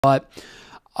But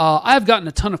I've gotten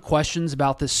a ton of questions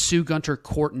about this Sue Gunter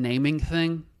court naming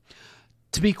thing.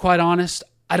 To be quite honest,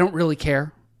 I don't really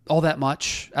care all that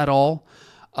much at all.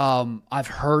 I've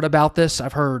heard about this.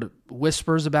 I've heard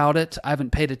whispers about it. I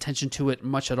haven't paid attention to it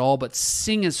much at all. But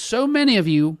seeing as so many of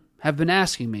you have been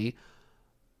asking me,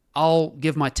 I'll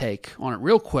give my take on it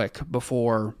real quick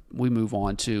before we move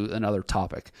on to another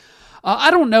topic.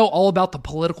 I don't know all about the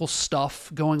political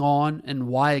stuff going on and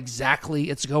why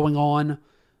exactly it's going on.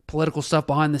 Political stuff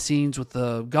behind the scenes with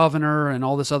the governor and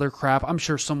all this other crap. I'm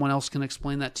sure someone else can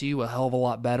explain that to you a hell of a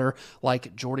lot better,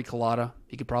 like Jordy Culotta.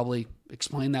 He could probably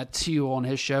explain that to you on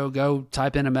his show. Go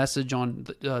type in a message on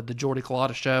the Jordy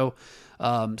Culotta show,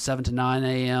 7 to 9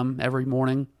 a.m. every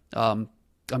morning. I'm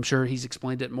sure he's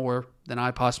explained it more than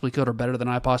I possibly could or better than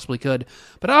I possibly could.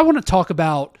 But I want to talk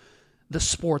about the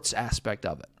sports aspect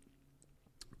of it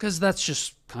because that's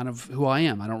just kind of who I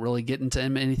am. I don't really get into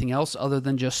anything else other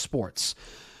than just sports.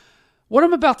 What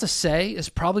I'm about to say is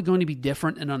probably going to be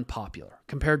different and unpopular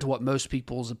compared to what most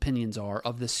people's opinions are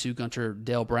of this Sue Gunter,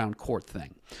 Dale Brown court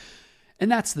thing. And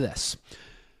that's this.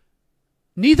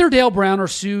 Neither Dale Brown or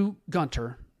Sue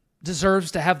Gunter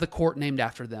deserves to have the court named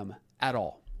after them at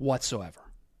all, whatsoever.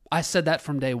 I said that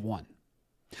from day one.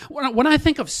 When I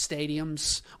think of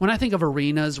stadiums, when I think of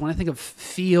arenas, when I think of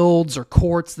fields or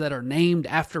courts that are named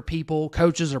after people,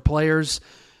 coaches or players,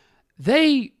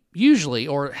 they usually,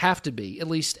 or have to be, at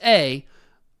least a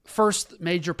first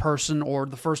major person or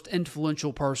the first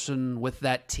influential person with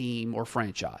that team or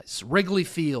franchise. Wrigley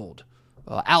Field,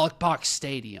 Alec Box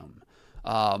Stadium,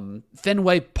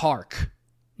 Fenway Park.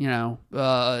 You know,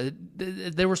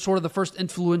 they were sort of the first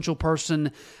influential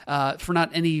person for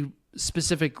not any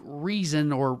specific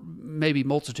reason or maybe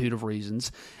multitude of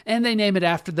reasons. And they name it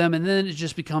after them, and then it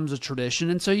just becomes a tradition,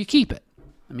 and so you keep it.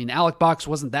 I mean, Alec Box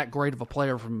wasn't that great of a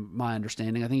player from my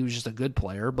understanding. I think he was just a good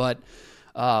player, but,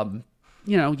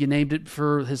 you know, you named it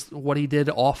for what he did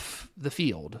off the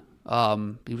field.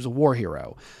 He was a war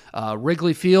hero.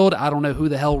 Wrigley Field, I don't know who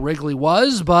the hell Wrigley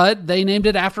was, but they named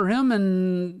it after him,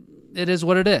 and it is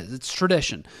what it is. It's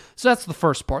tradition. So that's the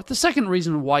first part. The second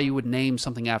reason why you would name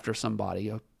something after somebody,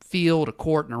 a field, a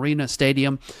court, an arena, a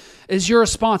stadium, is you're a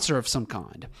sponsor of some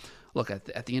kind. Look,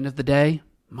 at the end of the day,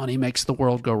 money makes the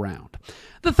world go round.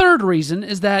 The third reason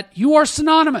is that you are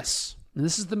synonymous. And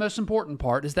this is the most important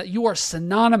part, is that you are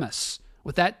synonymous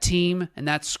with that team and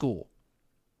that school.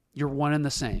 You're one and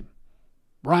the same.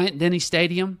 Bryant-Denny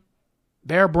Stadium,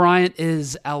 Bear Bryant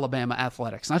is Alabama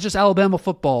athletics. Not just Alabama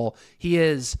football, he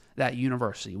is that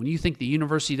university. When you think the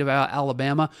University of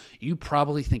Alabama, you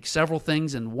probably think several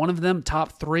things, and one of them,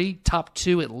 top 3, top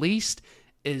 2 at least,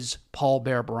 is Paul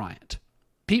Bear Bryant.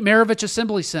 Pete Maravich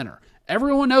Assembly Center.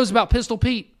 Everyone knows about Pistol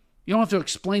Pete. You don't have to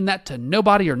explain that to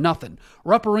nobody or nothing.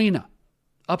 Rupp Arena,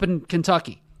 up in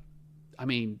Kentucky. I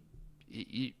mean,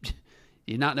 you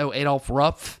not know Adolph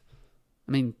Rupp?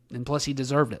 I mean, and plus he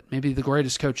deserved it. Maybe the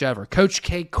greatest coach ever. Coach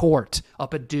K Court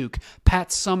up at Duke.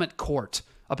 Pat Summit Court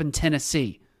up in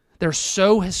Tennessee. They're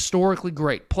so historically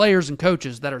great. Players and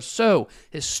coaches that are so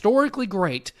historically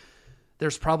great,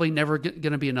 there's probably never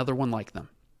going to be another one like them.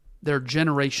 They're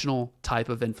generational type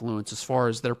of influence as far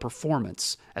as their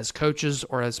performance as coaches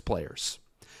or as players.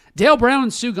 Dale Brown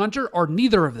and Sue Gunter are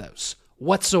neither of those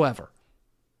whatsoever.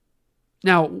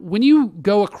 Now, when you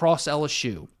go across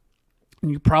LSU,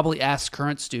 and you probably ask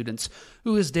current students,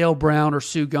 who is Dale Brown or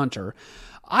Sue Gunter?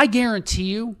 I guarantee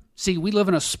you, see, we live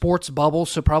in a sports bubble,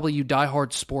 so probably you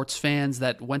diehard sports fans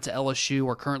that went to LSU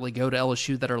or currently go to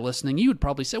LSU that are listening, you would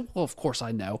probably say, well, of course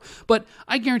I know. But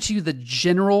I guarantee you the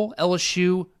general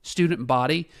LSU student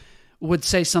body would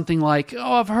say something like,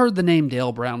 oh, I've heard the name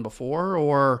Dale Brown before,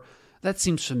 or that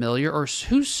seems familiar, or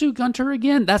who's Sue Gunter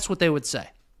again? That's what they would say.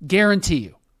 Guarantee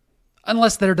you.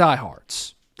 Unless they're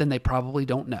diehards, then they probably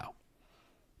don't know.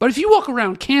 But if you walk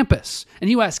around campus and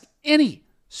you ask any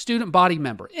student body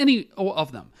member, any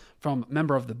of them, from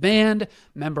member of the band,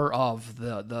 member of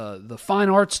the fine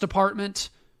arts department,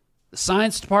 the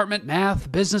science department,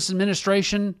 math, business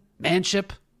administration,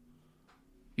 manship,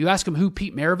 you ask them who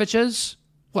Pete Maravich is?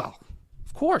 Well,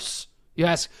 of course. You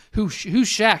ask who's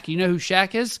Shaq? You know who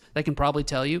Shaq is? They can probably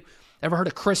tell you. Ever heard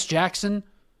of Chris Jackson?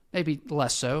 Maybe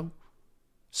less so.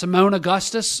 Simone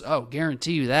Augustus? Oh,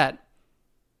 guarantee you that.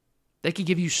 They could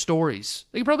give you stories.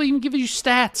 They could probably even give you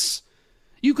stats.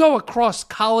 You go across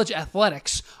college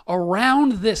athletics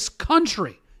around this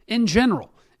country in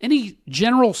general. Any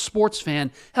general sports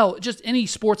fan, hell, just any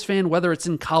sports fan, whether it's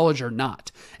in college or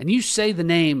not, and you say the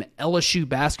name LSU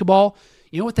basketball,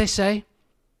 you know what they say?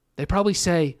 They probably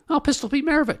say, oh, Pistol Pete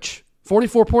Maravich,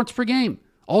 44 points per game,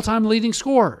 all-time leading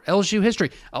scorer, LSU history,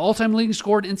 all-time leading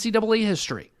scorer in NCAA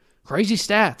history. Crazy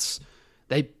stats.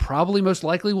 They probably most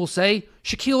likely will say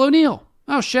Shaquille O'Neal.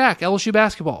 Oh, Shaq, LSU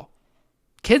basketball.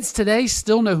 Kids today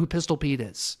still know who Pistol Pete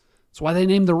is. That's why they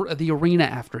named the arena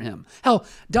after him. Hell,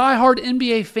 diehard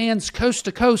NBA fans coast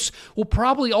to coast will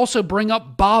probably also bring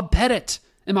up Bob Pettit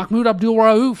and Mahmoud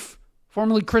Abdul-Rauf,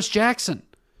 formerly Chris Jackson.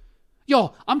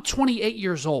 Y'all, I'm 28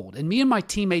 years old, and me and my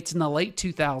teammates in the late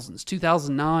 2000s,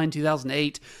 2009,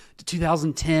 2008 to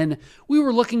 2010, we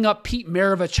were looking up Pete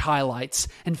Maravich highlights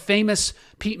and famous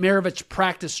Pete Maravich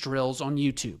practice drills on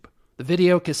YouTube. The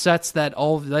video cassettes that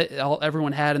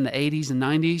everyone had in the 80s and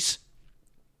 90s,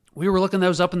 we were looking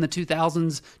those up in the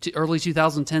 2000s to early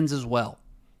 2010s as well.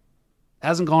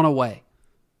 Hasn't gone away.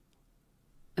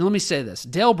 And let me say this.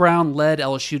 Dale Brown led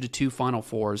LSU to 2 Final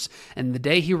Fours, and the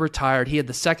day he retired, he had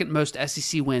the second most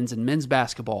SEC wins in men's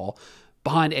basketball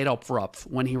behind Adolph Rupp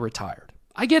when he retired.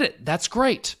 I get it. That's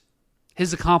great.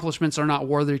 His accomplishments are not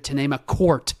worthy to name a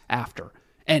court after.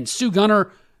 And Sue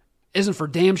Gunter isn't for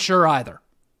damn sure either.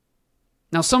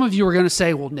 Now, some of you are going to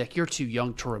say, well, Nick, you're too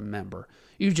young to remember.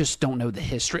 You just don't know the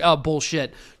history. Oh,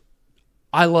 bullshit.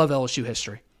 I love LSU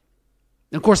history.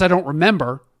 And of course, I don't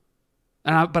remember,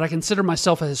 but I consider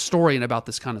myself a historian about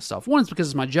this kind of stuff. One, it's because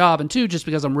it's my job, and two, just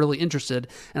because I'm really interested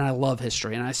and I love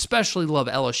history, and I especially love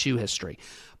LSU history.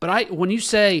 But when you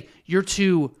say you're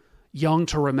too young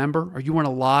to remember, or you weren't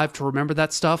alive to remember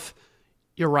that stuff,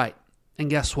 you're right. And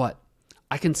guess what?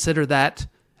 I consider that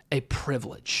a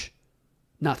privilege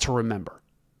not to remember,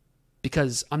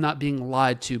 because I'm not being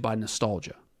lied to by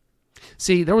nostalgia.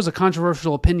 See, there was a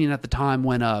controversial opinion at the time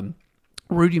when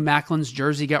Rudy Macklin's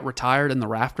jersey got retired in the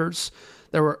rafters.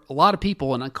 There were a lot of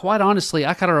people, and quite honestly,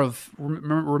 I kind of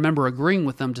remember agreeing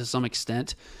with them to some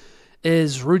extent,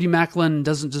 is Rudy Macklin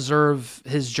doesn't deserve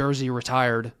his jersey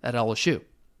retired at LSU.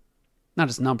 Not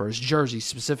his number, his jersey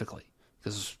specifically.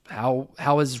 Because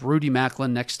how is Rudy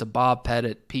Macklin next to Bob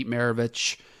Pettit, Pete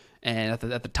Maravich, and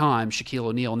at the time, Shaquille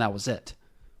O'Neal, and that was it.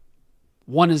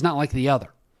 One is not like the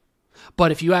other.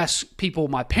 But if you ask people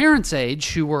my parents'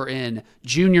 age who were in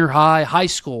junior high, high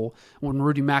school when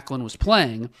Rudy Macklin was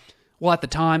playing, well, at the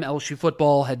time, LSU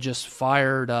football had just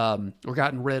fired or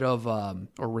gotten rid of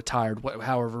or retired,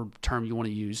 however term you want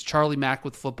to use, Charlie Mack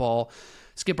with football.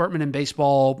 Skip Bertman in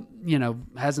baseball,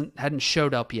 hadn't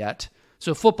showed up yet.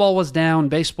 So football was down.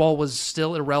 Baseball was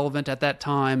still irrelevant at that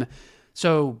time.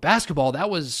 So basketball, that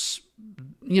was,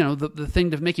 the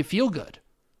thing to make you feel good.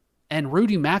 And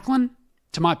Rudy Macklin,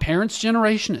 to my parents'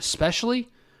 generation especially,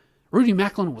 Rudy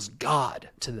Macklin was God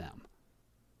to them.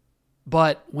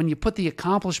 But when you put the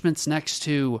accomplishments next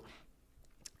to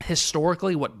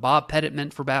historically what Bob Pettit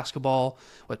meant for basketball,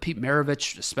 what Pete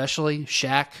Maravich, especially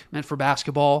Shaq, meant for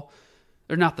basketball,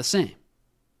 they're not the same.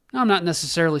 Now, I'm not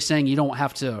necessarily saying you don't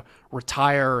have to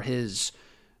retire his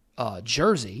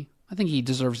jersey. I think he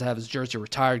deserves to have his jersey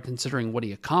retired considering what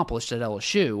he accomplished at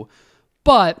LSU.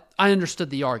 But I understood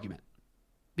the argument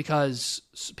because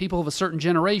people of a certain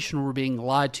generation were being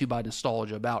lied to by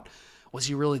nostalgia about, was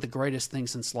he really the greatest thing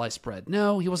since sliced bread?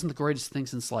 No, he wasn't the greatest thing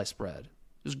since sliced bread.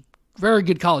 He was a very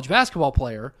good college basketball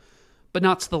player, but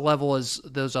not to the level as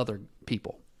those other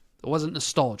people. It wasn't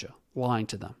nostalgia lying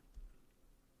to them.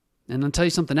 And I'll tell you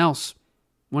something else.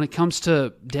 When it comes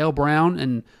to Dale Brown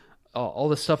and all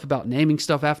this stuff about naming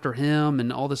stuff after him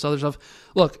and all this other stuff,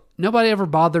 look, nobody ever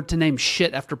bothered to name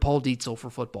shit after Paul Dietzel for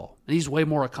football. And he's way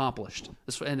more accomplished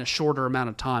in a shorter amount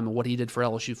of time in what he did for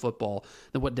LSU football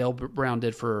than what Dale Brown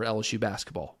did for LSU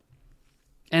basketball.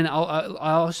 And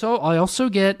I also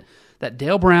get that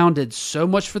Dale Brown did so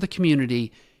much for the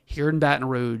community here in Baton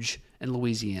Rouge and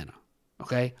Louisiana.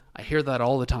 Okay? I hear that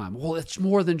all the time. Well, it's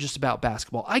more than just about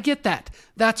basketball. I get that.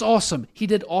 That's awesome. He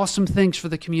did awesome things for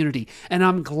the community. And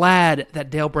I'm glad that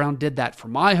Dale Brown did that for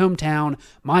my hometown,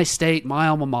 my state, my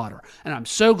alma mater. And I'm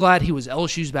so glad he was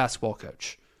LSU's basketball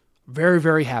coach. Very,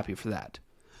 very happy for that.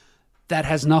 That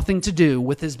has nothing to do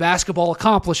with his basketball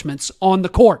accomplishments on the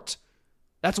court.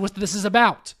 That's what this is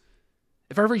about.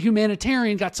 If every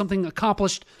humanitarian got something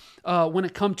accomplished when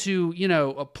it comes to,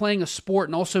 playing a sport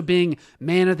and also being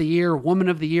man of the year, woman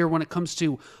of the year when it comes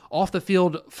to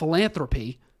off-the-field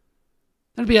philanthropy,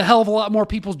 there'd be a hell of a lot more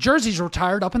people's jerseys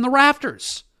retired up in the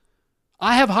rafters.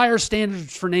 I have higher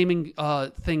standards for naming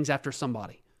things after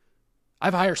somebody. I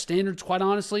have higher standards, quite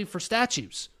honestly, for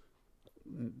statues.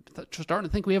 I'm starting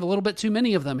to think we have a little bit too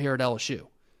many of them here at LSU.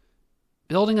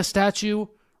 Building a statue,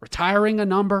 retiring a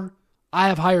number, I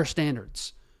have higher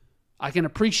standards. I can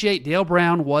appreciate Dale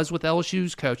Brown was with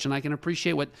LSU's coach, and I can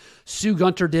appreciate what Sue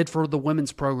Gunter did for the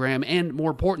women's program, and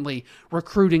more importantly,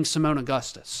 recruiting Simone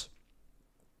Augustus,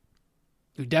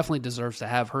 who definitely deserves to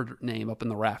have her name up in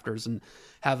the rafters and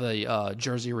have a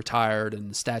jersey retired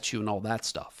and statue and all that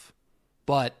stuff.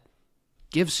 But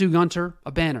Give Sue Gunter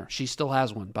a banner. She still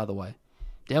has one, by the way.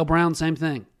 Dale Brown, same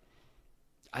thing.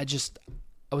 I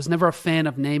was never a fan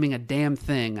of naming a damn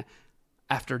thing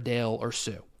after Dale or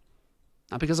Sue.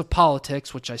 Not because of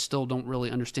politics, which I still don't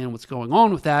really understand what's going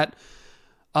on with that,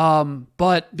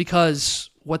 but because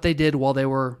what they did while they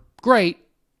were great,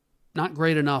 not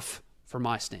great enough for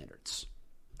my standards.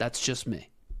 That's just me.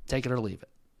 Take it or leave it.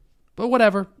 But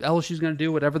whatever. LSU's going to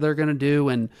do whatever they're going to do,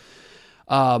 and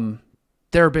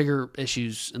there are bigger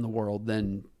issues in the world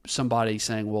than somebody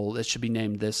saying, well, it should be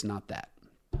named this, not that.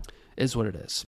 Is what it is.